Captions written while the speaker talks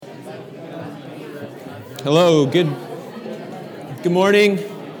Hello, good morning.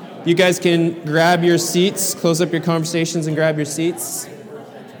 You guys can grab your seats, close up your conversations and grab your seats.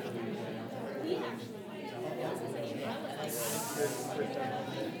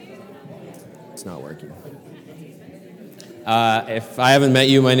 It's not working. If I haven't met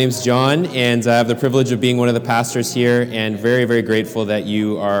you, my name's John, and I have the privilege of being one of the pastors here, and very, very grateful that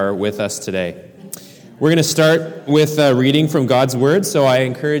you are with us today. We're going to start with reading from God's Word, so I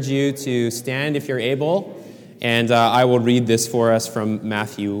encourage you to stand if you're able, and I will read this for us from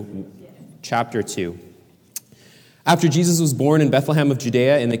Matthew chapter 2. After Jesus was born in Bethlehem of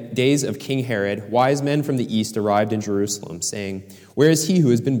Judea in the days of King Herod, wise men from the east arrived in Jerusalem, saying, "Where is he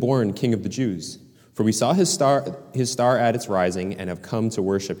who has been born King of the Jews? For we saw his star at its rising and have come to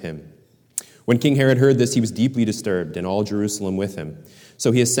worship him." When King Herod heard this, he was deeply disturbed, and all Jerusalem with him.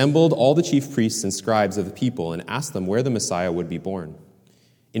 So he assembled all the chief priests and scribes of the people and asked them where the Messiah would be born.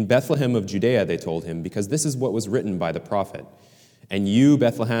 "In Bethlehem of Judea," they told him, "because this is what was written by the prophet. And you,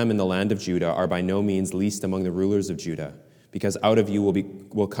 Bethlehem, in the land of Judah, are by no means least among the rulers of Judah, because out of you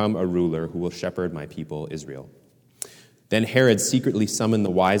will come a ruler who will shepherd my people Israel." Then Herod secretly summoned the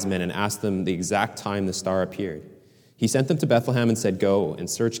wise men and asked them the exact time the star appeared. He sent them to Bethlehem and said, "Go and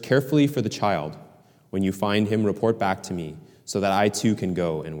search carefully for the child. When you find him, report back to me, so that I too can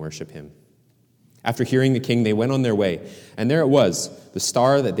go and worship him." After hearing the king, they went on their way, and there it was, the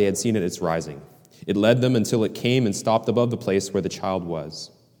star that they had seen at its rising. It led them until it came and stopped above the place where the child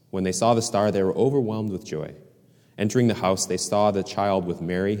was. When they saw the star, they were overwhelmed with joy. Entering the house, they saw the child with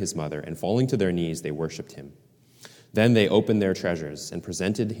Mary, his mother, and falling to their knees, they worshipped him. Then they opened their treasures and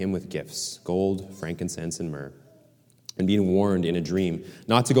presented him with gifts, gold, frankincense, and myrrh. And being warned in a dream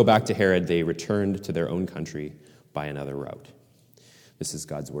not to go back to Herod, they returned to their own country by another route. This is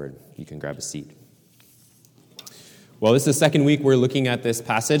God's word. You can grab a seat. Well, this is the second week we're looking at this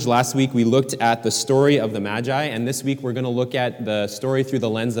passage. Last week we looked at the story of the Magi, and this week we're going to look at the story through the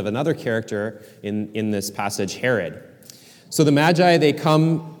lens of another character in this passage, Herod. So the Magi, they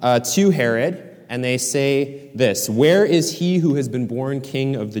come to Herod, and they say this, "Where is he who has been born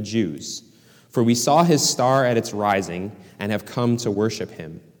King of the Jews? For we saw his star at its rising and have come to worship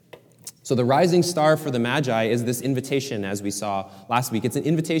him." So the rising star for the Magi is this invitation, as we saw last week. It's an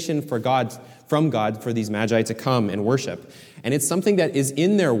invitation from God for these Magi to come and worship. And it's something that is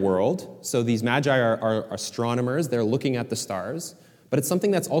in their world. So these Magi are astronomers. They're looking at the stars. But it's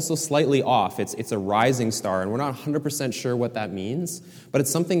something that's also slightly off. It's a rising star, and we're not 100% sure what that means. But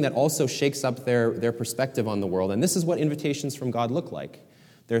it's something that also shakes up their perspective on the world. And this is what invitations from God look like.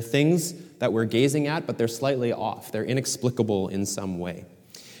 They're things that we're gazing at, but they're slightly off. They're inexplicable in some way.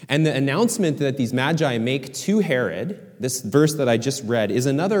 And the announcement that these Magi make to Herod, this verse that I just read, is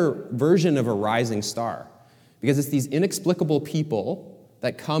another version of a rising star. Because it's these inexplicable people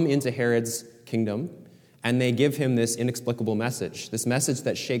that come into Herod's kingdom, and they give him this inexplicable message, this message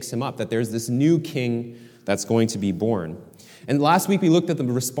that shakes him up, that there's this new king that's going to be born. And last week we looked at the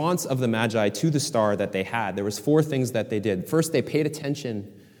response of the Magi to the star that they had. There was 4 things that they did. First, they paid attention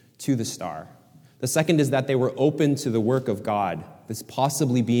to the star. The second is that they were open to the work of God, this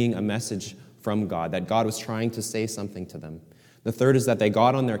possibly being a message from God, that God was trying to say something to them. The third is that they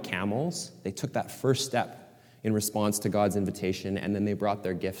got on their camels. They took that first step in response to God's invitation, and then they brought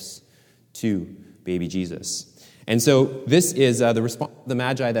their gifts to baby Jesus. And so this is the response of the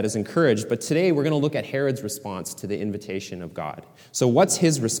Magi that is encouraged, but today we're going to look at Herod's response to the invitation of God. So what's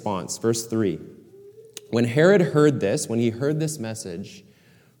his response? Verse 3. When Herod heard this, when he heard this message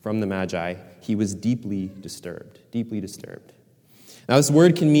from the Magi, he was deeply disturbed, deeply disturbed. Now, this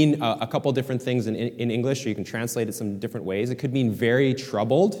word can mean a couple different things in English, or you can translate it some different ways. It could mean very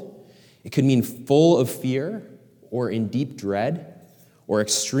troubled. It could mean full of fear, or in deep dread, or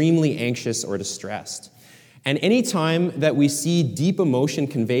extremely anxious or distressed. And any time that we see deep emotion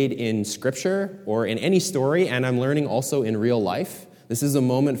conveyed in Scripture or in any story, and I'm learning also in real life, this is a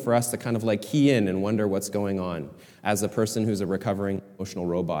moment for us to kind of like key in and wonder what's going on. As a person who's a recovering emotional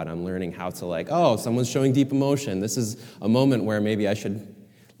robot, I'm learning how to someone's showing deep emotion. This is a moment where maybe I should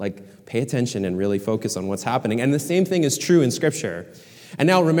pay attention and really focus on what's happening. And the same thing is true in Scripture. And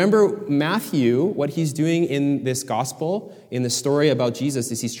now remember, Matthew, what he's doing in this gospel, in the story about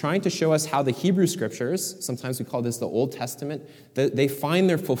Jesus, is he's trying to show us how the Hebrew Scriptures, sometimes we call this the Old Testament, they find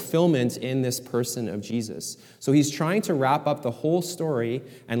their fulfillment in this person of Jesus. So he's trying to wrap up the whole story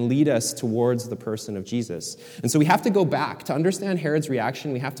and lead us towards the person of Jesus. And so we have to go back. To understand Herod's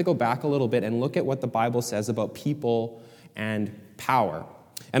reaction, we have to go back a little bit and look at what the Bible says about people and power.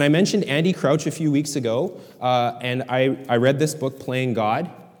 And I mentioned Andy Crouch a few weeks ago, and I read this book, Playing God.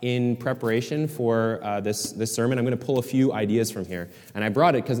 in preparation for this sermon, I'm going to pull a few ideas from here. And I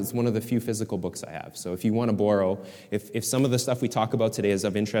brought it because it's one of the few physical books I have. So if you want to borrow, if some of the stuff we talk about today is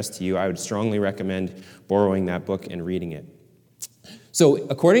of interest to you, I would strongly recommend borrowing that book and reading it. So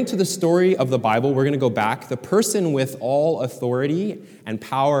according to the story of the Bible, we're going to go back. The person with all authority and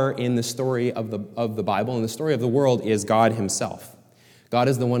power in the story of the Bible and the story of the world is God himself. God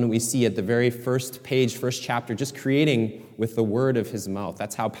is the one that we see at the very first page, first chapter, just creating with the word of his mouth.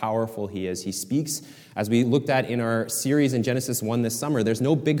 That's how powerful he is. He speaks, as we looked at in our series in Genesis 1 this summer. There's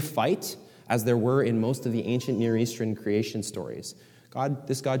no big fight, as there were in most of the ancient Near Eastern creation stories.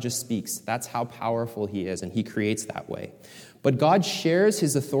 This God just speaks. That's how powerful he is, and he creates that way. But God shares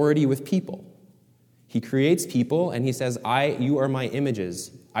his authority with people. He creates people, and he says, you are my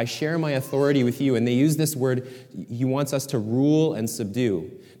images. I share my authority with you. And they use this word, he wants us to rule and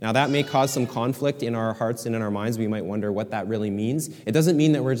subdue. Now, that may cause some conflict in our hearts and in our minds. We might wonder what that really means. It doesn't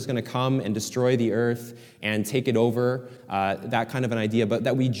mean that we're just going to come and destroy the earth and take it over, that kind of an idea, but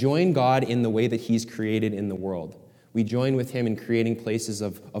that we join God in the way that he's created in the world. We join with him in creating places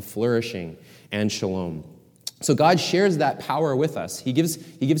of flourishing and shalom. So God shares that power with us. He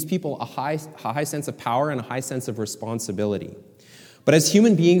gives people a high sense of power and a high sense of responsibility. But as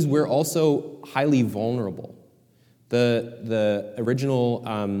human beings, we're also highly vulnerable. The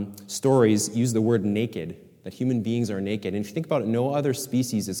original stories use the word naked, that human beings are naked. And if you think about it, no other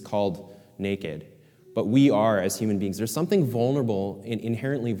species is called naked. But we are as human beings. There's something vulnerable,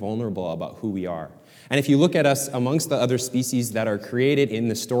 inherently vulnerable about who we are. And if you look at us amongst the other species that are created in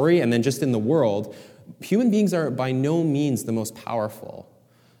the story and then just in the world, human beings are by no means the most powerful.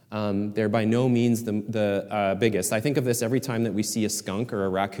 They're by no means the biggest. I think of this every time that we see a skunk or a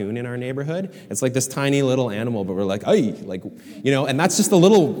raccoon in our neighborhood. It's like this tiny little animal, but we're like, ay, and that's just a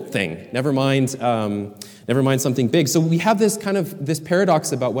little thing. Never mind something big. So we have this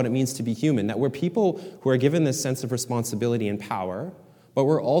paradox about what it means to be human, that we're people who are given this sense of responsibility and power, but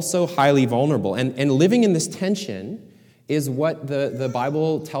we're also highly vulnerable. And living in this tension is what the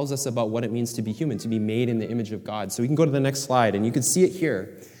Bible tells us about what it means to be human, to be made in the image of God. So we can go to the next slide, and you can see it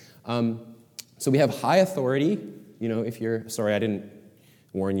here. So we have high authority. Sorry, I didn't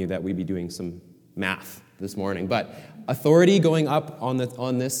warn you that we'd be doing some math this morning, but authority going up on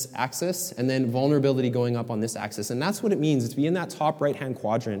this axis, and then vulnerability going up on this axis. And that's what it means to be in that top right-hand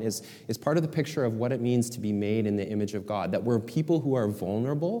quadrant is part of the picture of what it means to be made in the image of God, that we're people who are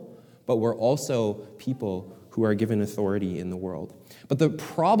vulnerable, but we're also people who are given authority in the world. But the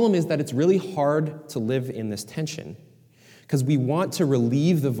problem is that it's really hard to live in this tension because we want to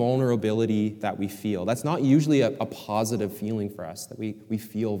relieve the vulnerability that we feel. That's not usually a positive feeling for us, that we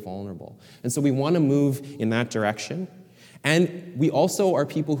feel vulnerable. And so we want to move in that direction. And we also are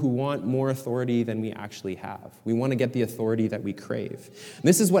people who want more authority than we actually have. We want to get the authority that we crave. And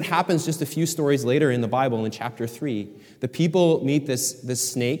this is what happens just a few stories later in the Bible in chapter 3. The people meet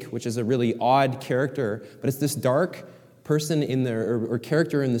this snake, which is a really odd character, but it's this dark person or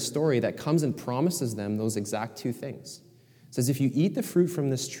character in the story that comes and promises them those exact two things. It says, if you eat the fruit from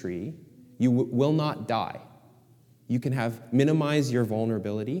this tree, you will not die. You can minimize your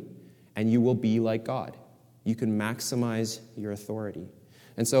vulnerability, and you will be like God. You can maximize your authority.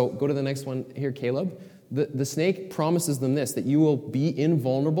 And so go to the next one here, Caleb. The snake promises them this, that you will be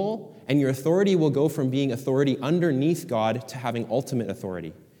invulnerable, and your authority will go from being authority underneath God to having ultimate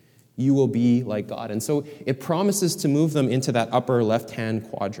authority. You will be like God. And so it promises to move them into that upper left-hand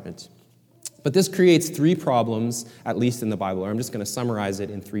quadrant. But this creates three problems, at least in the Bible, or I'm just going to summarize it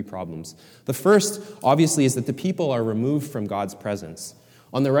in three problems. The first, obviously, is that the people are removed from God's presence.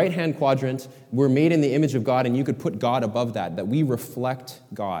 On the right-hand quadrant, we're made in the image of God, and you could put God above that we reflect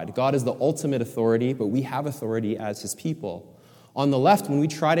God. God is the ultimate authority, but we have authority as his people. On the left, when we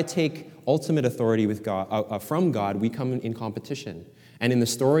try to take ultimate authority with God, from God, we come in competition. And in the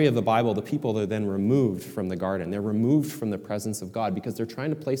story of the Bible, the people are then removed from the garden. They're removed from the presence of God because they're trying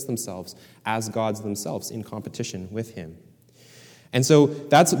to place themselves as gods themselves in competition with him. And so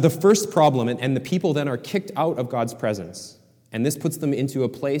that's the first problem, and the people then are kicked out of God's presence. And this puts them into a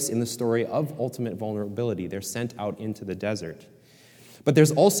place in the story of ultimate vulnerability. They're sent out into the desert. But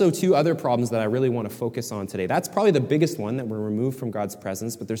there's also two other problems that I really want to focus on today. That's probably the biggest one, that we're removed from God's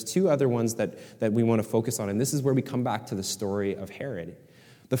presence, but there's two other ones that we want to focus on, and this is where we come back to the story of Herod.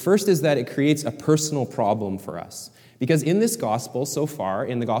 The first is that it creates a personal problem for us. Because in this gospel so far,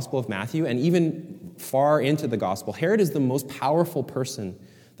 in the Gospel of Matthew, and even far into the gospel, Herod is the most powerful person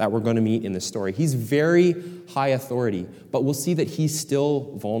that we're going to meet in this story. He's very high authority, but we'll see that he's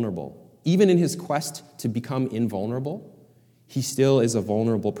still vulnerable. Even in his quest to become invulnerable, he still is a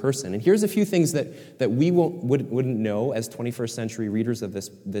vulnerable person. And here's a few things that we wouldn't know as 21st century readers of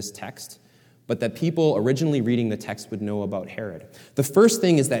this text, but that people originally reading the text would know about Herod. The first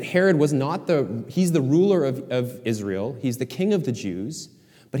thing is that Herod was not he's the ruler of Israel, he's the king of the Jews,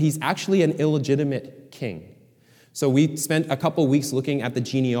 but he's actually an illegitimate king. So we spent a couple weeks looking at the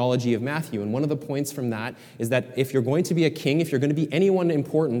genealogy of Matthew, and one of the points from that is that if you're going to be a king, if you're going to be anyone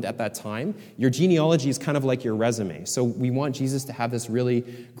important at that time, your genealogy is kind of like your resume. So we want Jesus to have this really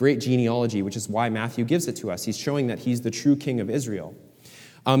great genealogy, which is why Matthew gives it to us. He's showing that he's the true king of Israel.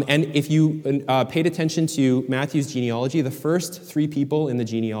 And if you paid attention to Matthew's genealogy, the first three people in the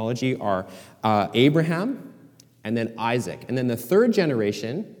genealogy are Abraham and then Isaac. And then the third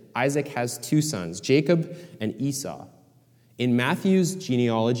generation, Isaac has two sons, Jacob and Esau. In Matthew's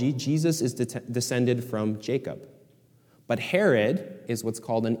genealogy, Jesus is descended from Jacob. But Herod is what's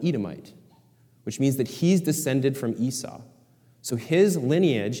called an Edomite, which means that he's descended from Esau. So his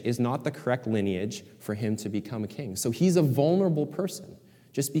lineage is not the correct lineage for him to become a king. So he's a vulnerable person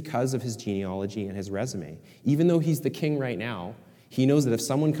just because of his genealogy and his resume. Even though he's the king right now, he knows that if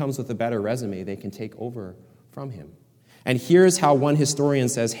someone comes with a better resume, they can take over from him. And here's how one historian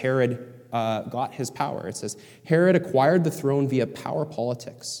says Herod got his power. It says, Herod acquired the throne via power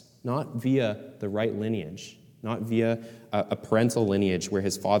politics, not via the right lineage, not via a parental lineage where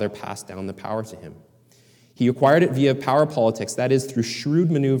his father passed down the power to him. He acquired it via power politics, that is, through shrewd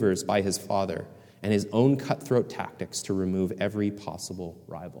maneuvers by his father and his own cutthroat tactics to remove every possible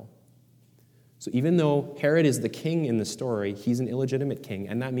rival. So even though Herod is the king in the story, he's an illegitimate king,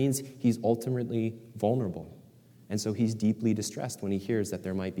 and that means he's ultimately vulnerable. And so he's deeply distressed when he hears that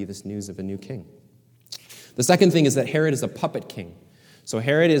there might be this news of a new king. The second thing is that Herod is a puppet king. So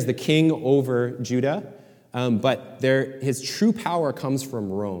Herod is the king over Judah, but his true power comes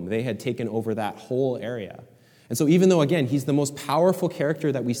from Rome. They had taken over that whole area. And so even though, again, he's the most powerful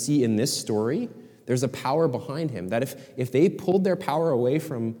character that we see in this story, there's a power behind him that if they pulled their power away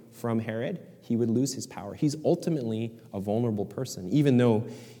from Herod, he would lose his power. He's ultimately a vulnerable person, even though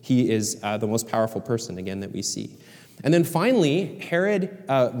he is the most powerful person, again, that we see. And then finally,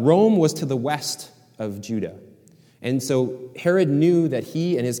 Rome was to the west of Judah. And so Herod knew that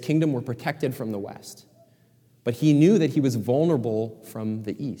he and his kingdom were protected from the west. But he knew that he was vulnerable from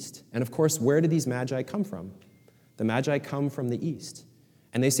the east. And of course, where did these magi come from? The magi come from the east.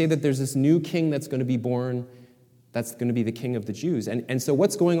 And they say that there's this new king that's going to be born, that's going to be the king of the Jews. And so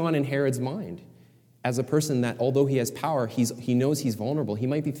what's going on in Herod's mind? As a person that, although he has power, he knows he's vulnerable. He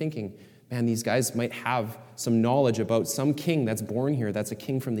might be thinking, man, these guys might have some knowledge about some king that's born here, that's a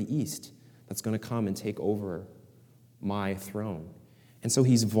king from the east, that's going to come and take over my throne. And so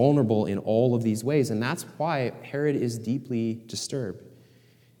he's vulnerable in all of these ways, and that's why Herod is deeply disturbed.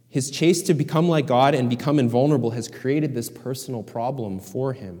 His chase to become like God and become invulnerable has created this personal problem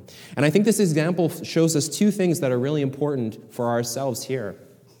for him. And I think this example shows us two things that are really important for ourselves here.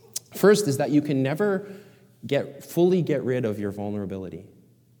 First is that you can never fully get rid of your vulnerability.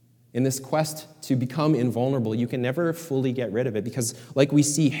 In this quest to become invulnerable, you can never fully get rid of it because, like we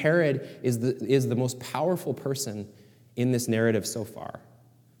see, Herod is the most powerful person in this narrative so far.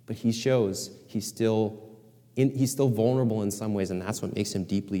 But he shows he's still vulnerable in some ways, and that's what makes him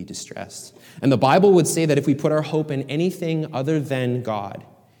deeply distressed. And the Bible would say that if we put our hope in anything other than God,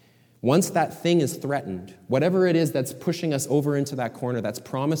 once that thing is threatened, whatever it is that's pushing us over into that corner, that's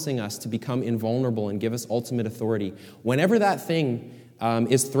promising us to become invulnerable and give us ultimate authority, whenever that thing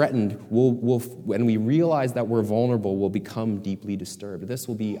is threatened, when we realize that we're vulnerable, we'll become deeply disturbed. This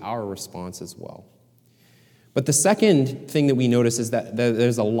will be our response as well. But the second thing that we notice is that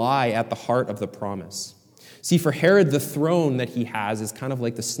there's a lie at the heart of the promise. See, for Herod, the throne that he has is kind of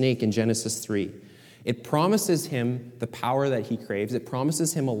like the snake in Genesis 3. It promises him the power that he craves. It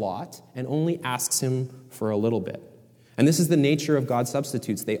promises him a lot and only asks him for a little bit. And this is the nature of God's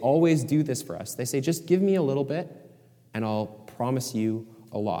substitutes. They always do this for us. They say, just give me a little bit and I'll promise you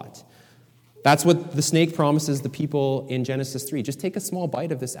a lot. That's what the snake promises the people in Genesis 3. Just take a small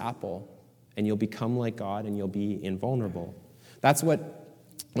bite of this apple and you'll become like God and you'll be invulnerable. That's what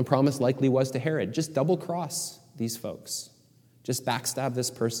the promise likely was to Herod. Just double-cross these folks. Just backstab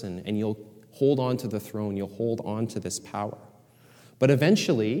this person, and you'll hold on to the throne. You'll hold on to this power. But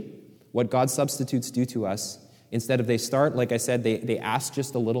eventually, what God's substitutes do to us, instead of they start, like I said, they ask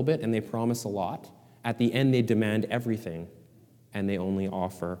just a little bit and they promise a lot. At the end, they demand everything, and they only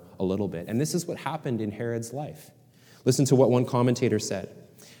offer a little bit. And this is what happened in Herod's life. Listen to what one commentator said.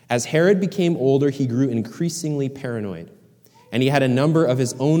 As Herod became older, he grew increasingly paranoid. And he had a number of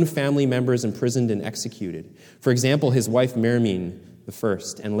his own family members imprisoned and executed. For example, his wife Mermene the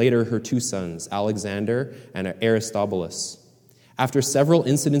first, and later her two sons, Alexander and Aristobulus. After several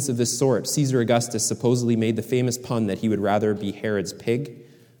incidents of this sort, Caesar Augustus supposedly made the famous pun that he would rather be Herod's pig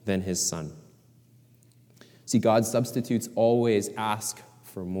than his son. See, God's substitutes always ask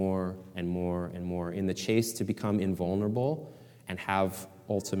for more and more and more in the chase to become invulnerable and have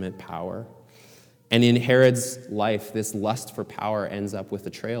ultimate power. And in Herod's life, this lust for power ends up with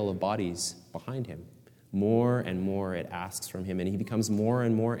a trail of bodies behind him. More and more it asks from him, and he becomes more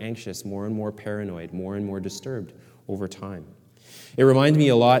and more anxious, more and more paranoid, more and more disturbed over time. It reminded me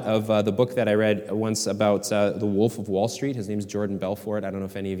a lot of the book that I read once about The Wolf of Wall Street. His name is Jordan Belfort. I don't know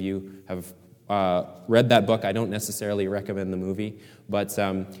if any of you have read that book. I don't necessarily recommend the movie, but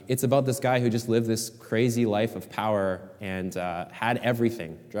it's about this guy who just lived this crazy life of power and had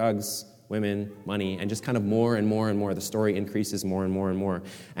everything, drugs, women, money, and just kind of more and more and more. The story increases more and more and more.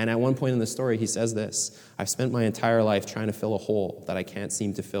 And at one point in the story, he says this: "I've spent my entire life trying to fill a hole that I can't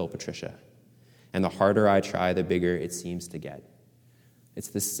seem to fill, Patricia. And the harder I try, the bigger it seems to get." It's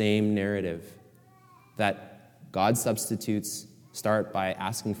the same narrative that God substitutes start by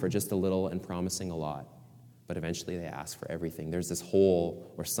asking for just a little and promising a lot, but eventually they ask for everything. There's this hole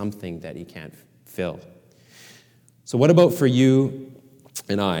or something that he can't fill. So what about for you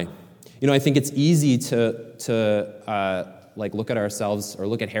and I? You know, I think it's easy to look at ourselves or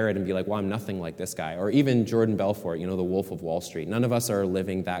look at Herod and be like, well, I'm nothing like this guy. Or even Jordan Belfort, you know, the Wolf of Wall Street. None of us are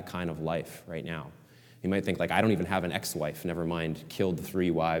living that kind of life right now. You might think, like, I don't even have an ex-wife, never mind killed 3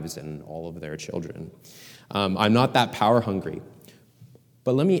 wives and all of their children. I'm not that power hungry.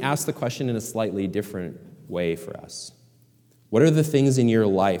 But let me ask the question in a slightly different way for us. What are the things in your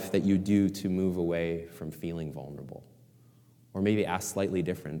life that you do to move away from feeling vulnerable? Or maybe ask slightly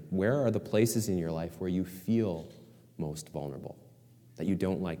different, where are the places in your life where you feel most vulnerable, that you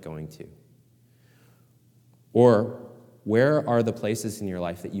don't like going to? Or where are the places in your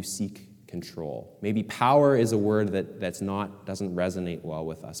life that you seek control? Maybe power is a word that doesn't resonate well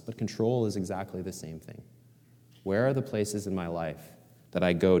with us, but control is exactly the same thing. Where are the places in my life that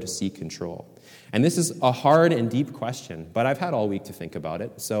I go to seek control? And this is a hard and deep question, but I've had all week to think about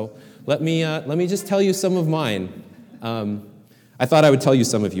it. So let me just tell you some of mine. I thought I would tell you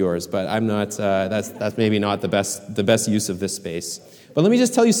some of yours, but I'm not. That's maybe not the best use of this space. But let me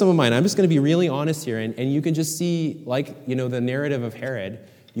just tell you some of mine. I'm just going to be really honest here, and you can just see, like, you know, the narrative of Herod.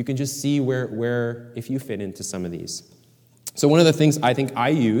 You can just see where if you fit into some of these. So one of the things I think I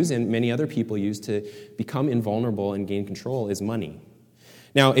use and many other people use to become invulnerable and gain control is money.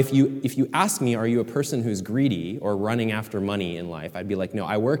 Now, if you ask me, are you a person who's greedy or running after money in life? I'd be like, no,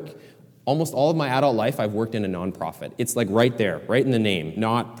 almost all of my adult life, I've worked in a nonprofit. It's like right there, right in the name,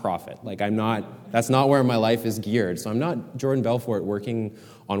 not profit. Like that's not where my life is geared. So I'm not Jordan Belfort working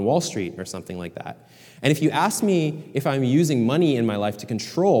on Wall Street or something like that. And if you ask me if I'm using money in my life to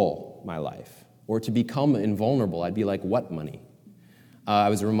control my life or to become invulnerable, I'd be like, what money? I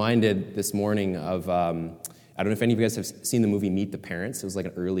was reminded this morning of, I don't know if any of you guys have seen the movie Meet the Parents. It was like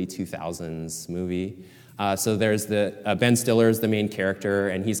an early 2000s movie. So there's Ben Stiller's the main character,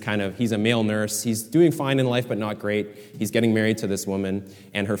 and he's a male nurse. He's doing fine in life, but not great. He's getting married to this woman,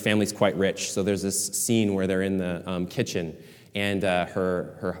 and her family's quite rich. So there's this scene where they're in the kitchen, and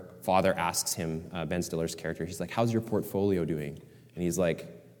her father asks him, Ben Stiller's character, he's like, how's your portfolio doing? And he's like,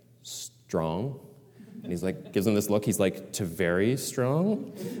 strong. And he's like, gives him this look. He's like, to very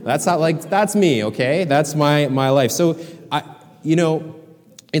strong? That's me, okay? That's my life. So,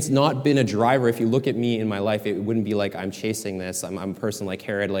 it's not been a driver. If you look at me in my life, it wouldn't be like I'm chasing this. I'm a person like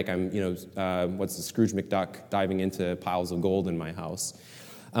Herod, like I'm, what's the Scrooge McDuck diving into piles of gold in my house.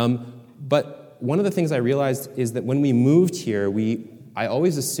 But one of the things I realized is that when we moved here, I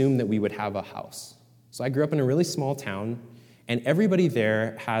always assumed that we would have a house. So I grew up in a really small town, and everybody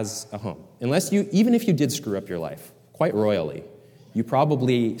there has a home. Even if you did screw up your life, quite royally, you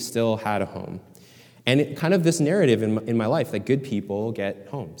probably still had a home. And kind of this narrative in my life that good people get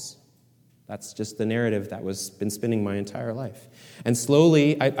homes. That's just the narrative that been spinning my entire life. And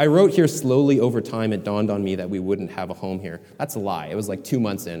slowly, I wrote here slowly over time, it dawned on me that we wouldn't have a home here. That's a lie. It was like 2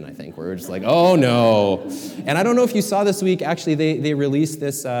 months in, I think, where we were just like, oh no. And I don't know if you saw this week, actually, they released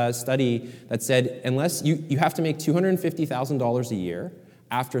this study that said, unless you have to make $250,000 a year,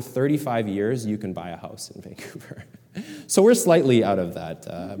 after 35 years, you can buy a house in Vancouver. So we're slightly out of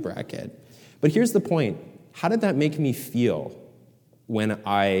that bracket. But here's the point. How did that make me feel when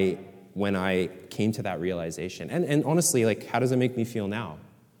I came to that realization? And honestly, like, how does it make me feel now?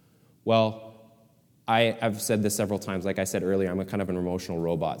 Well, I've said this several times. Like I said earlier, I'm a kind of an emotional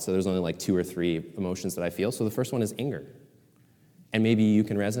robot, so there's only like 2 or 3 emotions that I feel. So the first one is anger. And maybe you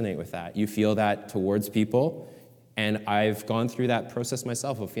can resonate with that. You feel that towards people, and I've gone through that process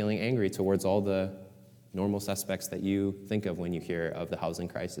myself of feeling angry towards all the normal suspects that you think of when you hear of the housing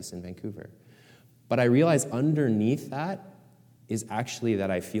crisis in Vancouver. But I realize underneath that is actually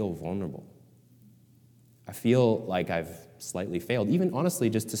that I feel vulnerable. I feel like I've slightly failed. Even honestly,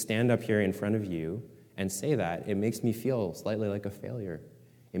 just to stand up here in front of you and say that, it makes me feel slightly like a failure.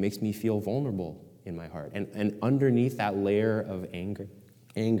 It makes me feel vulnerable in my heart. And underneath that layer of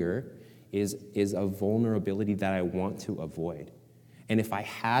anger is a vulnerability that I want to avoid. And if I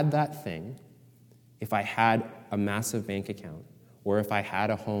had that thing, if I had a massive bank account, or if I had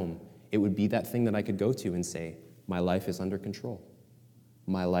a home, it would be that thing that I could go to and say, my life is under control.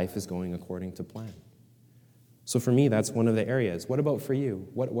 My life is going according to plan. So for me, that's one of the areas. What about for you?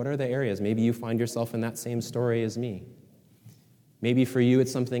 What are the areas? Maybe you find yourself in that same story as me. Maybe for you,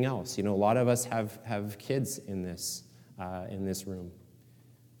 it's something else. You know, a lot of us have kids in this room.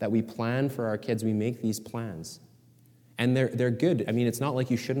 That we plan for our kids, we make these plans. And they're good. I mean, it's not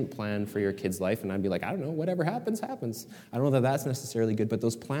like you shouldn't plan for your kid's life, and I'd be like, I don't know, whatever happens, happens. I don't know that that's necessarily good, but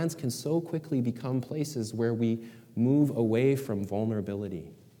those plans can so quickly become places where we move away from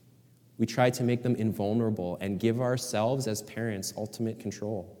vulnerability. We try to make them invulnerable and give ourselves as parents ultimate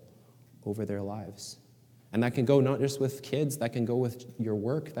control over their lives. And that can go not just with kids, that can go with your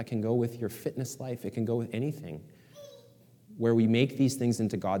work, that can go with your fitness life, it can go with anything, where we make these things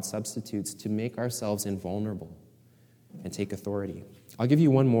into God's substitutes to make ourselves invulnerable and take authority. I'll give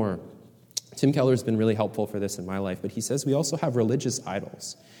you one more. Tim Keller's been really helpful for this in my life, but he says we also have religious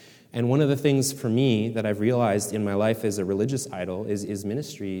idols. And one of the things for me that I've realized in my life as a religious idol is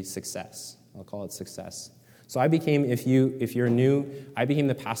ministry success. I'll call it success. So I became, if you're new, I became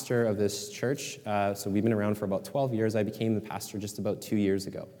the pastor of this church. So we've been around for about 12 years. I became the pastor just about 2 years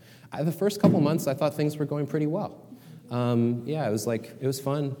ago. The first couple months, I thought things were going pretty well. It was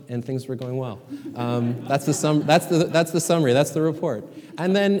fun, and things were going well. That's the summary. That's the report.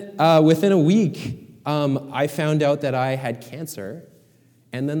 And then within a week, I found out that I had cancer,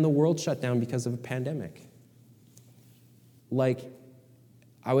 and then the world shut down because of a pandemic. Like,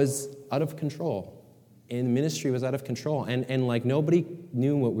 I was out of control, and ministry was out of control, and like nobody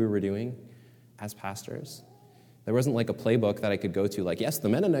knew what we were doing as pastors. There wasn't like a playbook that I could go to, like, yes, the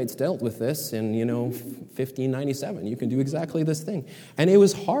Mennonites dealt with this in, 1597. You can do exactly this thing. And it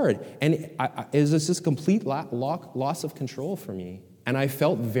was hard. And it was just this complete loss of control for me. And I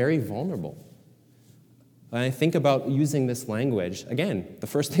felt very vulnerable. When I think about using this language, again, the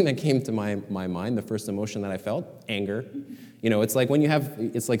first thing that came to my mind, the first emotion that I felt, anger. It's like when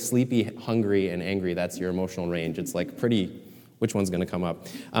it's like sleepy, hungry, and angry. That's your emotional range. It's like pretty... Which one's going to come up?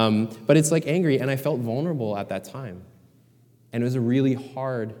 But it's like angry, and I felt vulnerable at that time. And it was a really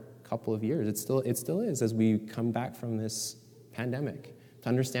hard couple of years. It still is as we come back from this pandemic to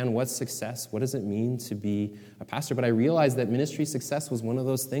understand what's success, what does it mean to be a pastor. But I realized that ministry success was one of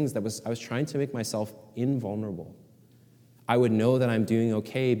those things that I was trying to make myself invulnerable. I would know that I'm doing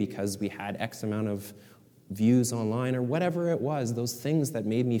okay because we had X amount of views online or whatever it was, those things that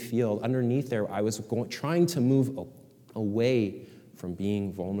made me feel underneath there, I was trying to move away from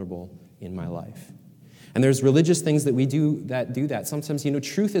being vulnerable in my life. And there's religious things that we do that. Sometimes,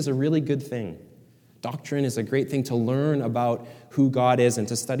 truth is a really good thing. Doctrine is a great thing to learn about who God is and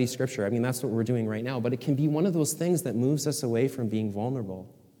to study Scripture. I mean, that's what we're doing right now. But it can be one of those things that moves us away from being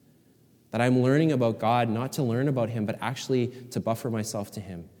vulnerable. That I'm learning about God, not to learn about Him, but actually to buffer myself to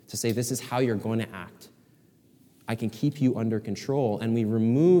Him. To say, this is how you're going to act. I can keep you under control. And we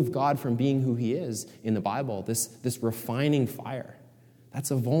remove God from being who He is in the Bible, this refining fire.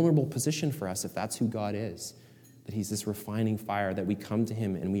 That's a vulnerable position for us if that's who God is, that He's this refining fire, that we come to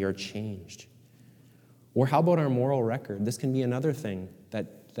Him and we are changed. Or how about our moral record? This can be another thing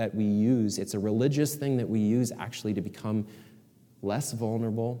that we use. It's a religious thing that we use actually to become less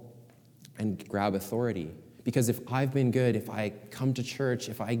vulnerable and grab authority. Because if I've been good, if I come to church,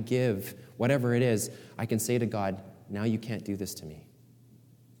 if I give, whatever it is, I can say to God, now you can't do this to me.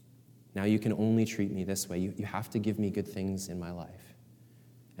 Now you can only treat me this way. You have to give me good things in my life.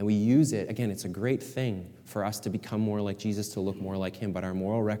 And we use it, again, it's a great thing for us to become more like Jesus, to look more like Him, but our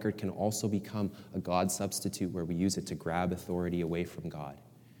moral record can also become a God substitute where we use it to grab authority away from God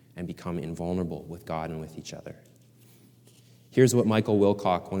and become invulnerable with God and with each other. Here's what Michael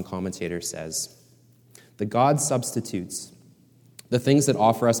Wilcock, one commentator, says. The God substitutes, the things that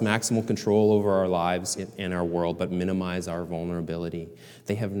offer us maximal control over our lives and our world, but minimize our vulnerability,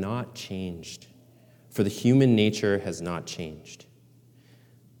 they have not changed, for the human nature has not changed.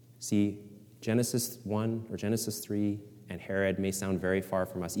 See, Genesis 1 or Genesis 3 and Herod may sound very far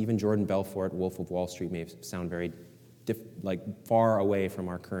from us. Even Jordan Belfort, Wolf of Wall Street, may sound very far away from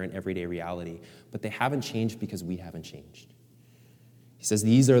our current everyday reality. But they haven't changed because we haven't changed. He says,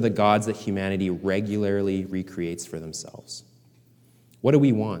 these are the gods that humanity regularly recreates for themselves. What do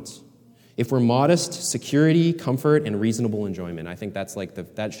we want? If we're modest, security, comfort, and reasonable enjoyment. I think that's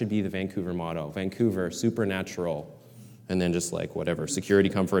that should be the Vancouver motto. Vancouver, supernatural, and then just whatever, security,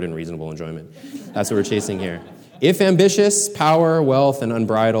 comfort, and reasonable enjoyment. That's what we're chasing here. If ambitious, power, wealth, and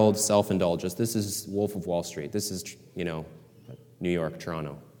unbridled self-indulgence. This is Wolf of Wall Street. This is, New York,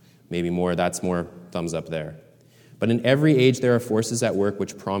 Toronto. Maybe more, that's more thumbs up there. But in every age, there are forces at work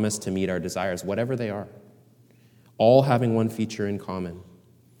which promise to meet our desires, whatever they are, all having one feature in common.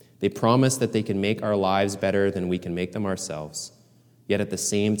 They promise that they can make our lives better than we can make them ourselves, yet at the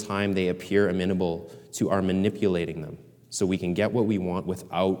same time, they appear amenable to our manipulating them so we can get what we want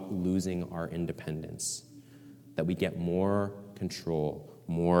without losing our independence, that we get more control,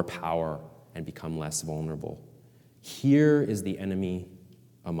 more power, and become less vulnerable. Here is the enemy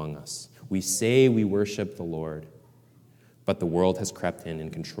among us. We say we worship the Lord, but the world has crept in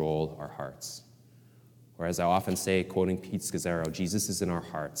and controlled our hearts. Or as I often say, quoting Pete Scazzaro, Jesus is in our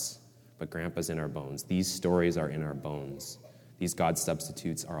hearts, but Grandpa's in our bones. These stories are in our bones. These God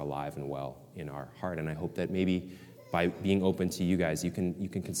substitutes are alive and well in our heart. And I hope that maybe by being open to you guys, you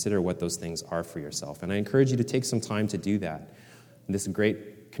can consider what those things are for yourself. And I encourage you to take some time to do that. And this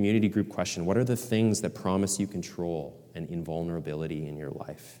great community group question, what are the things that promise you control and invulnerability in your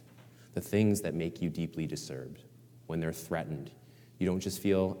life? The things that make you deeply disturbed when they're threatened. You don't just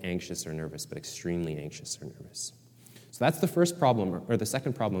feel anxious or nervous, but extremely anxious or nervous. So that's the first problem, or the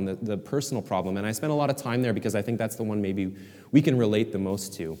second problem, the personal problem. And I spent a lot of time there because I think that's the one maybe we can relate the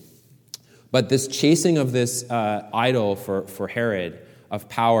most to. But this chasing of this idol for Herod of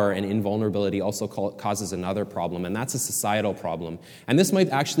power and invulnerability also causes another problem, and that's a societal problem. And this might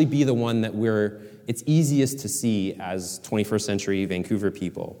actually be the one that it's easiest to see as 21st century Vancouver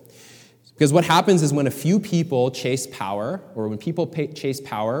people. Because what happens is when a few people chase power, or when people chase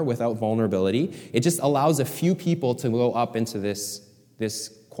power without vulnerability, it just allows a few people to go up into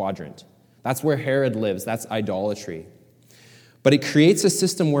this quadrant. That's where Herod lives. That's idolatry. But it creates a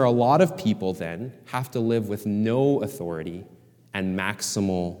system where a lot of people then have to live with no authority and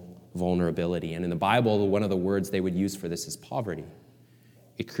maximal vulnerability. And in the Bible, one of the words they would use for this is poverty.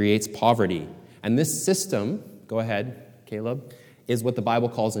 It creates poverty. And this system, go ahead, Caleb, is what the Bible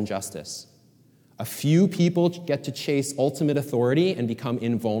calls injustice. A few people get to chase ultimate authority and become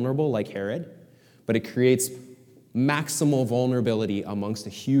invulnerable like Herod, but it creates maximal vulnerability amongst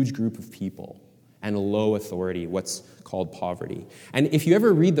a huge group of people and low authority, what's called poverty. And if you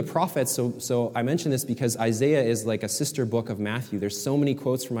ever read the prophets, so I mention this because Isaiah is like a sister book of Matthew. There's so many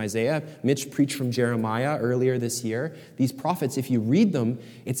quotes from Isaiah. Mitch preached from Jeremiah earlier this year. These prophets, if you read them,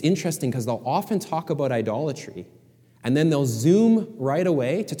 it's interesting because they'll often talk about idolatry, and then they'll zoom right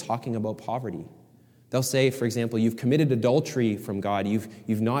away to talking about poverty. They'll say, for example, you've committed adultery from God.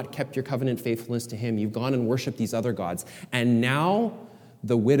 You've not kept your covenant faithfulness to him. You've gone and worshiped these other gods. And now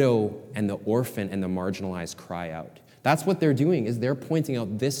the widow and the orphan and the marginalized cry out. That's what they're doing, is they're pointing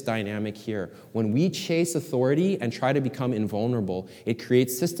out this dynamic here. When we chase authority and try to become invulnerable, it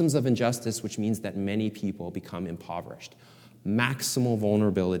creates systems of injustice, which means that many people become impoverished. Maximal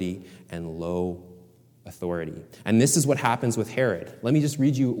vulnerability and low authority. And this is what happens with Herod. Let me just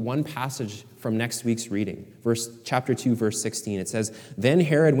read you one passage from next week's reading. Chapter 2, verse 16. It says, "Then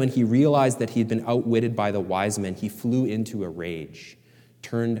Herod, when he realized that he had been outwitted by the wise men, he flew into a rage."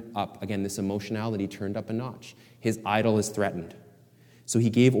 Turned up, again, this emotionality turned up a notch. His idol is threatened. So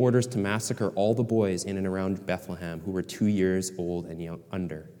he gave orders to massacre all the boys in and around Bethlehem who were 2 years old and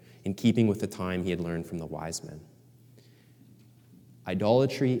under, in keeping with the time he had learned from the wise men.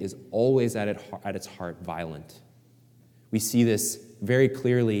 Idolatry is always at its heart violent. We see this very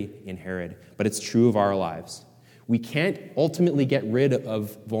clearly in Herod, but it's true of our lives. We can't ultimately get rid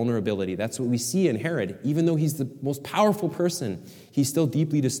of vulnerability. That's what we see in Herod. Even though he's the most powerful person, he's still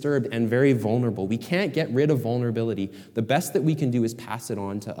deeply disturbed and very vulnerable. We can't get rid of vulnerability. The best that we can do is pass it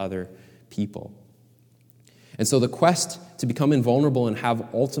on to other people. And so the quest to become invulnerable and have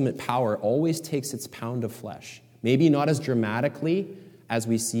ultimate power always takes its pound of flesh. Maybe not as dramatically as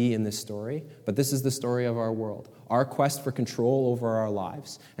we see in this story, but this is the story of our world. Our quest for control over our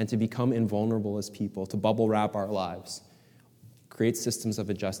lives and to become invulnerable as people, to bubble wrap our lives, creates systems of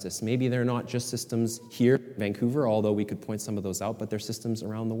injustice. Maybe they're not just systems here in Vancouver, although we could point some of those out, but they're systems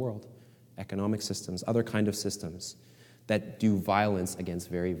around the world, economic systems, other kind of systems that do violence against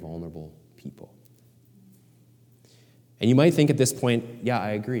very vulnerable people. And you might think at this point, yeah,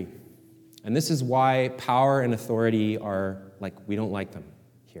 I agree. And this is why power and authority are we don't like them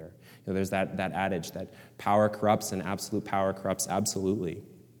here. There's that adage that power corrupts and absolute power corrupts absolutely.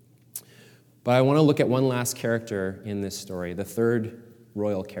 But I want to look at one last character in this story, the third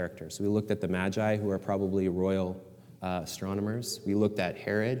royal characters. We looked at the Magi, who are probably royal astronomers. We looked at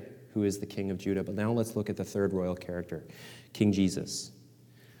Herod, who is the king of Judah. But now let's look at the third royal character, King Jesus.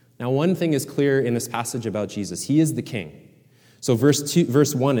 Now, one thing is clear in this passage about Jesus. He is the king. So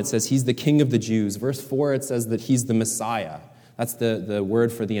verse 1, it says he's the king of the Jews. Verse 4, it says that he's the Messiah. That's the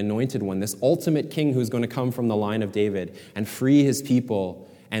word for the anointed one, this ultimate king who's going to come from the line of David and free his people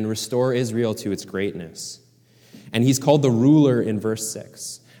and restore Israel to its greatness. And he's called the ruler in verse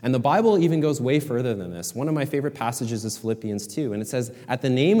 6. And the Bible even goes way further than this. One of my favorite passages is Philippians 2, and it says, at the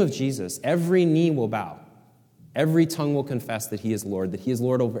name of Jesus, every knee will bow. Every tongue will confess that he is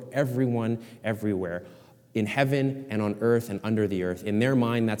Lord over everyone, everywhere, in heaven and on earth and under the earth. In their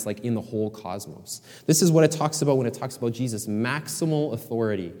mind, that's like in the whole cosmos. This is what it talks about when it talks about Jesus, maximal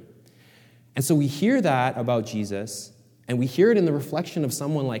authority. And so we hear that about Jesus, and we hear it in the reflection of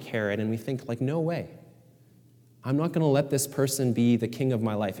someone like Herod, and we think, like, no way. I'm not going to let this person be the king of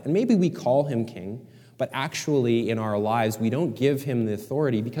my life. And maybe we call him king, but actually in our lives, we don't give him the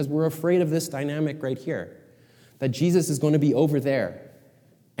authority because we're afraid of this dynamic right here, that Jesus is going to be over there,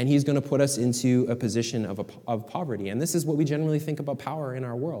 and he's going to put us into a position of poverty. And this is what we generally think about power in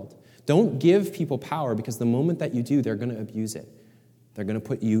our world. Don't give people power, because the moment that you do, they're going to abuse it. They're going to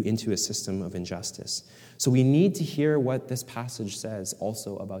put you into a system of injustice. So we need to hear what this passage says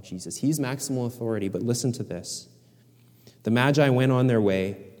also about Jesus. He's maximal authority, but listen to this. The Magi went on their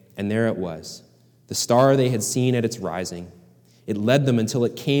way, and there it was, the star they had seen at its rising. It led them until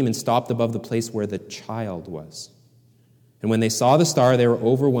it came and stopped above the place where the child was. And when they saw the star, they were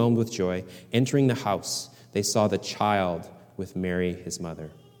overwhelmed with joy. Entering the house, they saw the child with Mary, his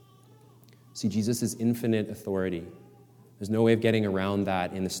mother. See, Jesus' infinite authority. There's no way of getting around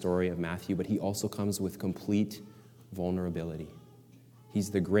that in the story of Matthew, but he also comes with complete vulnerability.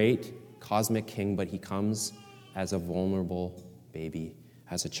 He's the great cosmic king, but he comes as a vulnerable baby,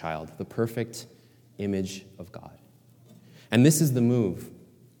 as a child, the perfect image of God. And this is the move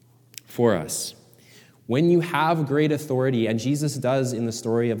for us. When you have great authority, and Jesus does in the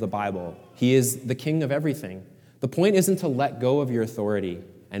story of the Bible, he is the king of everything. The point isn't to let go of your authority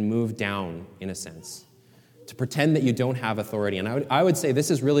and move down, in a sense, to pretend that you don't have authority. And I would say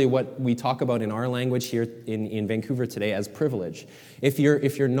this is really what we talk about in our language here in Vancouver today as privilege. If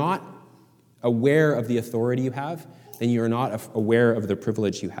you're not aware of the authority you have, then you're not aware of the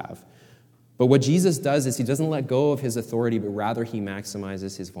privilege you have. But what Jesus does is he doesn't let go of his authority, but rather he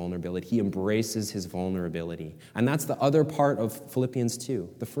maximizes his vulnerability. He embraces his vulnerability. And that's the other part of Philippians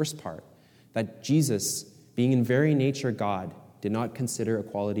 2, the first part, that Jesus, being in very nature God, did not consider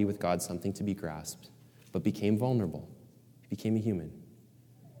equality with God something to be grasped, but became vulnerable. He became a human.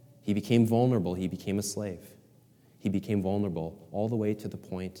 He became vulnerable. He became a slave. He became vulnerable all the way to the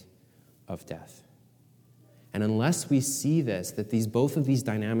point of death. And unless we see this, that both of these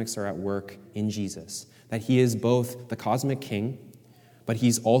dynamics are at work in Jesus, that he is both the cosmic king, but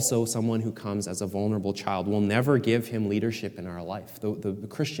he's also someone who comes as a vulnerable child, we'll never give him leadership in our life. The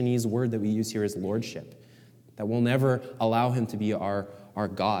Christianese word that we use here is lordship, that we'll never allow him to be our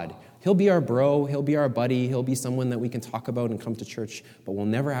God. He'll be our bro, he'll be our buddy, he'll be someone that we can talk about and come to church, but we'll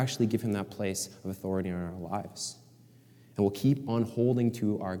never actually give him that place of authority in our lives. And we'll keep on holding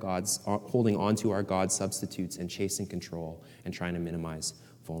on to our God's substitutes and chasing control and trying to minimize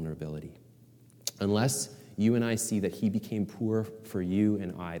vulnerability. Unless you and I see that he became poor for you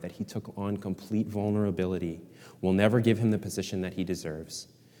and I, that he took on complete vulnerability, we'll never give him the position that he deserves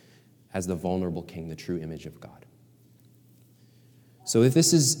as the vulnerable king, the true image of God. So if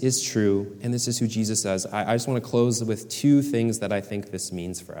this is true, and this is who Jesus is, I just want to close with two things that I think this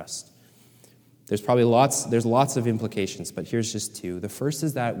means for us. There's lots of implications, but here's just two. The first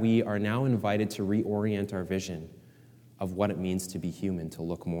is that we are now invited to reorient our vision of what it means to be human, to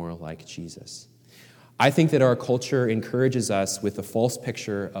look more like Jesus. I think that our culture encourages us with a false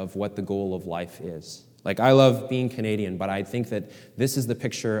picture of what the goal of life is. Like, I love being Canadian, but I think that this is the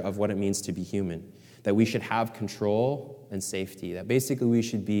picture of what it means to be human, that we should have control and safety, that basically we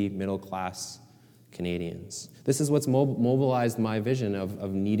should be middle-class Canadians. This is what's mobilized my vision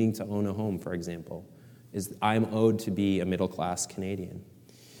of needing to own a home, for example, is I'm owed to be a middle-class Canadian.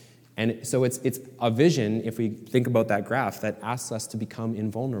 And so it's a vision, if we think about that graph, that asks us to become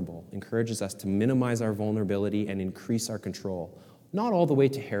invulnerable, encourages us to minimize our vulnerability and increase our control. Not all the way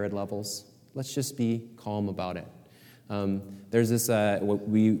to Herod levels. Let's just be calm about it. There's this,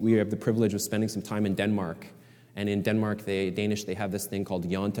 we have the privilege of spending some time in Denmark. And in Denmark, Danish, they have this thing called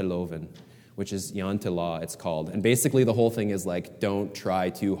janteloven, which is Jantelaw, it's called. And basically the whole thing is like, don't try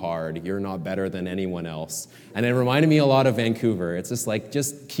too hard. You're not better than anyone else. And it reminded me a lot of Vancouver. It's just like,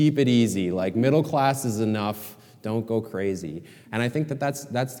 just keep it easy. Like, middle class is enough. Don't go crazy. And I think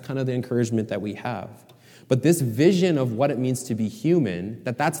that's kind of the encouragement that we have. But this vision of what it means to be human,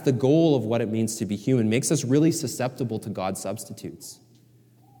 that's the goal of what it means to be human, makes us really susceptible to God's substitutes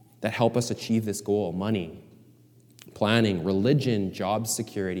that help us achieve this goal: money, planning, religion, job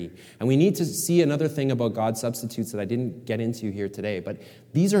security. And we need to see another thing about God's substitutes that I didn't get into here today, but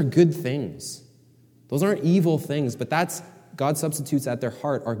these are good things. Those aren't evil things, but God's substitutes at their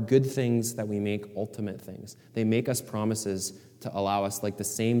heart are good things that we make ultimate things. They make us promises to allow us, like the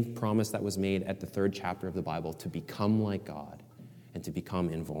same promise that was made at the 3rd chapter of the Bible, to become like God and to become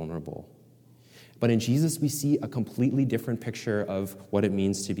invulnerable. But in Jesus, we see a completely different picture of what it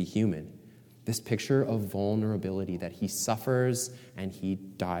means to be human. This picture of vulnerability, that he suffers and he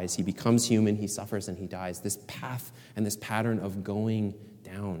dies. He becomes human, he suffers and he dies. This path and this pattern of going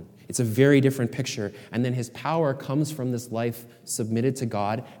down. It's a very different picture. And then his power comes from this life submitted to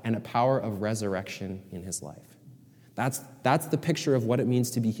God and a power of resurrection in his life. That's the picture of what it means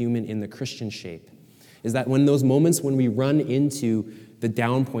to be human in the Christian shape. Is that when those moments when we run into the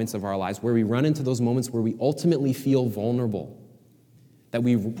down points of our lives, where we run into those moments where we ultimately feel vulnerable, that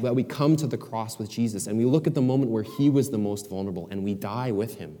we come to the cross with Jesus and we look at the moment where he was the most vulnerable and we die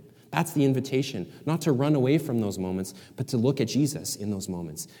with him. That's the invitation, not to run away from those moments, but to look at Jesus in those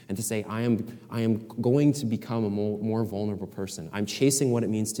moments and to say, I am going to become a more vulnerable person. I'm chasing what it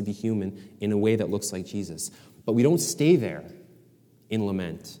means to be human in a way that looks like Jesus. But we don't stay there in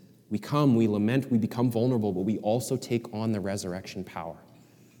lament. We come, we lament, we become vulnerable, but we also take on the resurrection power.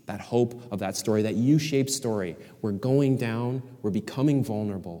 That hope of that story, that U-shaped story. We're going down, we're becoming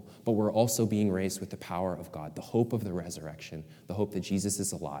vulnerable, but we're also being raised with the power of God, the hope of the resurrection, the hope that Jesus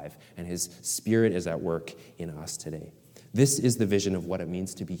is alive and his Spirit is at work in us today. This is the vision of what it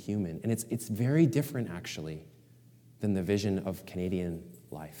means to be human. And it's very different, actually, than the vision of Canadian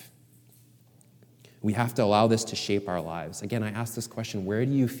life. We have to allow this to shape our lives. Again, I ask this question: where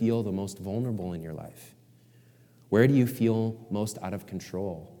do you feel the most vulnerable in your life? Where do you feel most out of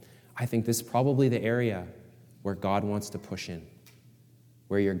control? I think this is probably the area where God wants to push in,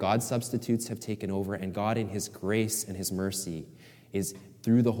 where your God substitutes have taken over, and God in his grace and his mercy is,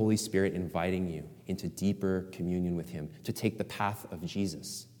 through the Holy Spirit, inviting you into deeper communion with him, to take the path of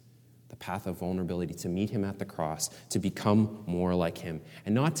Jesus, the path of vulnerability, to meet him at the cross, to become more like him,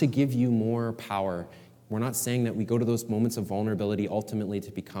 and not to give you more power. We're not saying that we go to those moments of vulnerability ultimately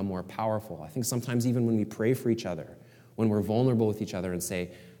to become more powerful. I think sometimes even when we pray for each other, when we're vulnerable with each other and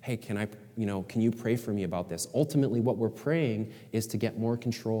say, hey, can you pray for me about this? Ultimately, what we're praying is to get more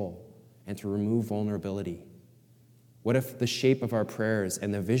control and to remove vulnerability. What if the shape of our prayers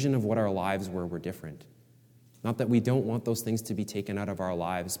and the vision of what our lives were different? Not that we don't want those things to be taken out of our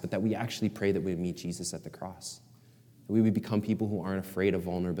lives, but that we actually pray that we meet Jesus at the cross. That we would become people who aren't afraid of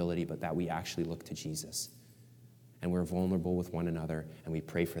vulnerability, but that we actually look to Jesus. And we're vulnerable with one another, and we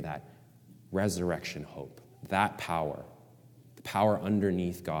pray for that resurrection hope, that power, the power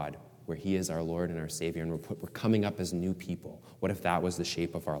underneath God, where he is our Lord and our Savior, and we're coming up as new people. What if that was the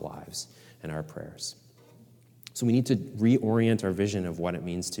shape of our lives and our prayers? So we need to reorient our vision of what it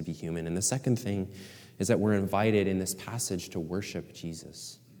means to be human. And the second thing is that we're invited in this passage to worship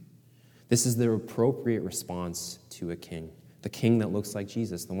Jesus. This is the appropriate response to a king, the king that looks like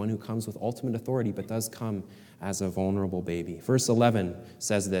Jesus, the one who comes with ultimate authority but does come as a vulnerable baby. Verse 11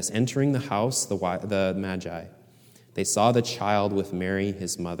 says this: entering the house, the Magi, they saw the child with Mary,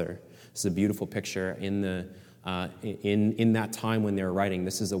 his mother. This is a beautiful picture in that time when they were writing.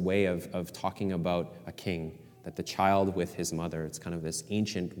 This is a way of talking about a king, that the child with his mother. It's kind of this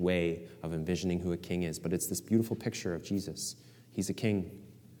ancient way of envisioning who a king is, but it's this beautiful picture of Jesus. He's a king,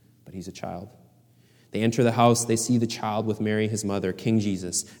 but he's a child. They enter the house, they see the child with Mary, his mother, King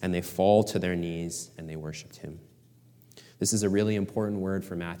Jesus, and they fall to their knees and they worshiped him. This is a really important word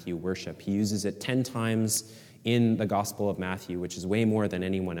for Matthew, worship. He uses it 10 times in the Gospel of Matthew, which is way more than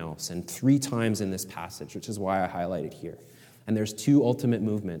anyone else, and 3 times in this passage, which is why I highlighted here. And there's 2 ultimate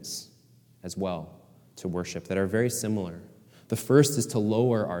movements as well to worship that are very similar. The first is to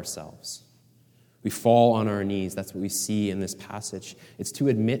lower ourselves. We fall on our knees. That's what we see in this passage. It's to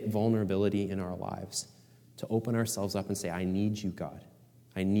admit vulnerability in our lives, to open ourselves up and say, I need you, God.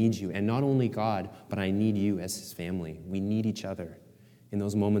 I need you. And not only God, but I need you as his family. We need each other in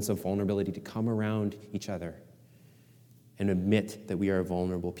those moments of vulnerability to come around each other and admit that we are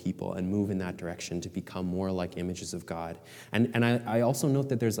vulnerable people and move in that direction to become more like images of God. And I also note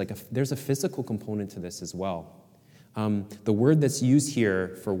that there's a physical component to this as well. The word that's used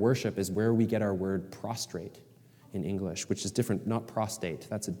here for worship is where we get our word prostrate in English, which is different, not prostate.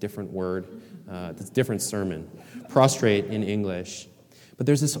 That's a different word. That's a different sermon. Prostrate in English. But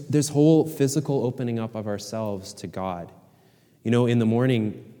there's this whole physical opening up of ourselves to God. In the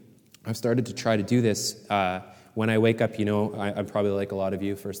morning, I've started to try to do this. When I wake up, I'm probably like a lot of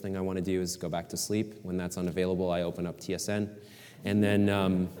you. First thing I want to do is go back to sleep. When that's unavailable, I open up TSN. And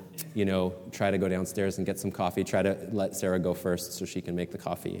then, try to go downstairs and get some coffee. Try to let Sarah go first so she can make the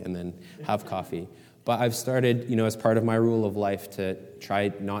coffee and then have coffee. But I've started, as part of my rule of life, to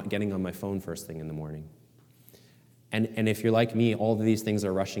try not getting on my phone first thing in the morning. And if you're like me, all of these things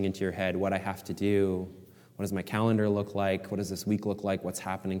are rushing into your head. What I have to do, what does my calendar look like? What does this week look like? What's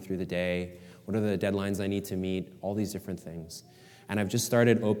happening through the day? What are the deadlines I need to meet? All these different things. And I've just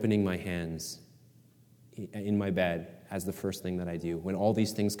started opening my hands in my bed as the first thing that I do. When all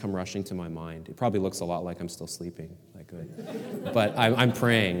these things come rushing to my mind, it probably looks a lot like I'm still sleeping. But I'm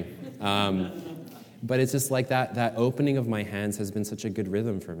praying. But it's just like that opening of my hands has been such a good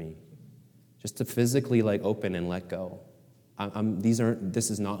rhythm for me. Just to physically open and let go. This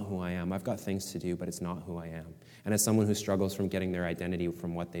is not who I am. I've got things to do, but it's not who I am. And as someone who struggles from getting their identity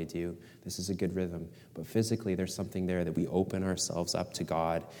from what they do, this is a good rhythm. But physically, there's something there that we open ourselves up to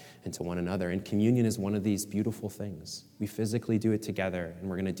God and to one another. And communion is one of these beautiful things. We physically do it together, and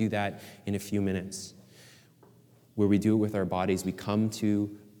we're going to do that in a few minutes. Where we do it with our bodies, we come to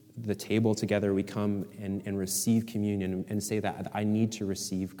the table together, we come and receive communion and say that I need to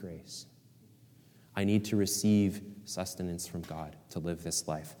receive grace. I need to receive sustenance from God to live this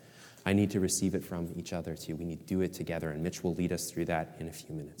life. I need to receive it from each other too. We need to do it together, and Mitch will lead us through that in a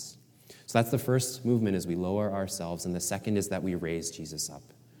few minutes. So that's the first movement, is we lower ourselves, and the second is that we raise Jesus up.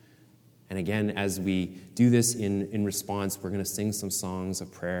 And again, as we do this in response, we're going to sing some songs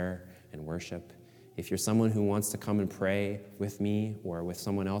of prayer and worship. If you're someone who wants to come and pray with me or with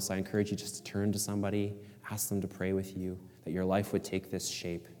someone else, I encourage you just to turn to somebody, ask them to pray with you, that your life would take this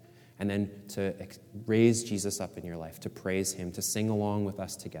shape. And then to raise Jesus up in your life, to praise him, to sing along with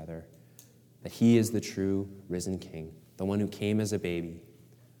us together, that he is the true risen King, the one who came as a baby,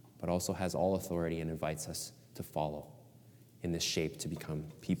 but also has all authority and invites us to follow in this shape to become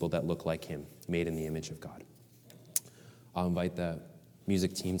people that look like him, made in the image of God. I'll invite the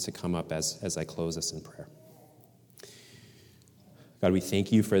music team to come up as I close us in prayer. God, we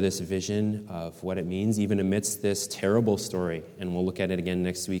thank you for this vision of what it means, even amidst this terrible story. And we'll look at it again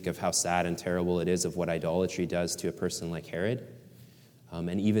next week of how sad and terrible it is of what idolatry does to a person like Herod.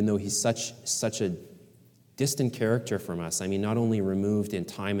 And even though he's such a distant character from us, not only removed in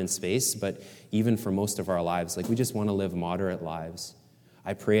time and space, but even for most of our lives, we just want to live moderate lives.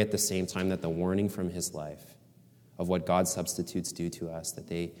 I pray at the same time that the warning from his life of what God's substitutes do to us, that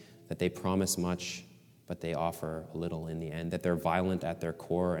they promise much, but they offer a little in the end, that they're violent at their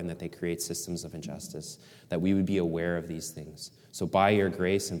core and that they create systems of injustice, that we would be aware of these things. So by your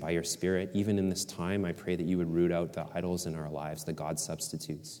grace and by your Spirit, even in this time, I pray that you would root out the idols in our lives, the God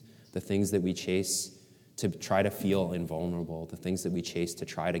substitutes, the things that we chase to try to feel invulnerable, the things that we chase to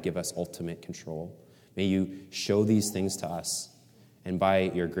try to give us ultimate control. May you show these things to us, and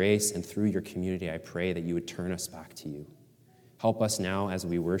by your grace and through your community, I pray that you would turn us back to you. Help us now as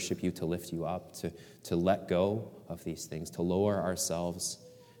we worship you to lift you up, to let go of these things, to lower ourselves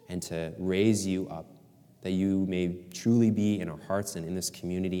and to raise you up, that you may truly be in our hearts and in this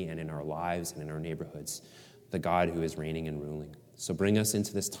community and in our lives and in our neighborhoods, the God who is reigning and ruling. So bring us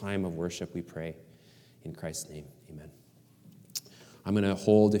into this time of worship, we pray. In Christ's name, amen. I'm going to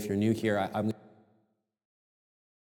hold, if you're new here, I'm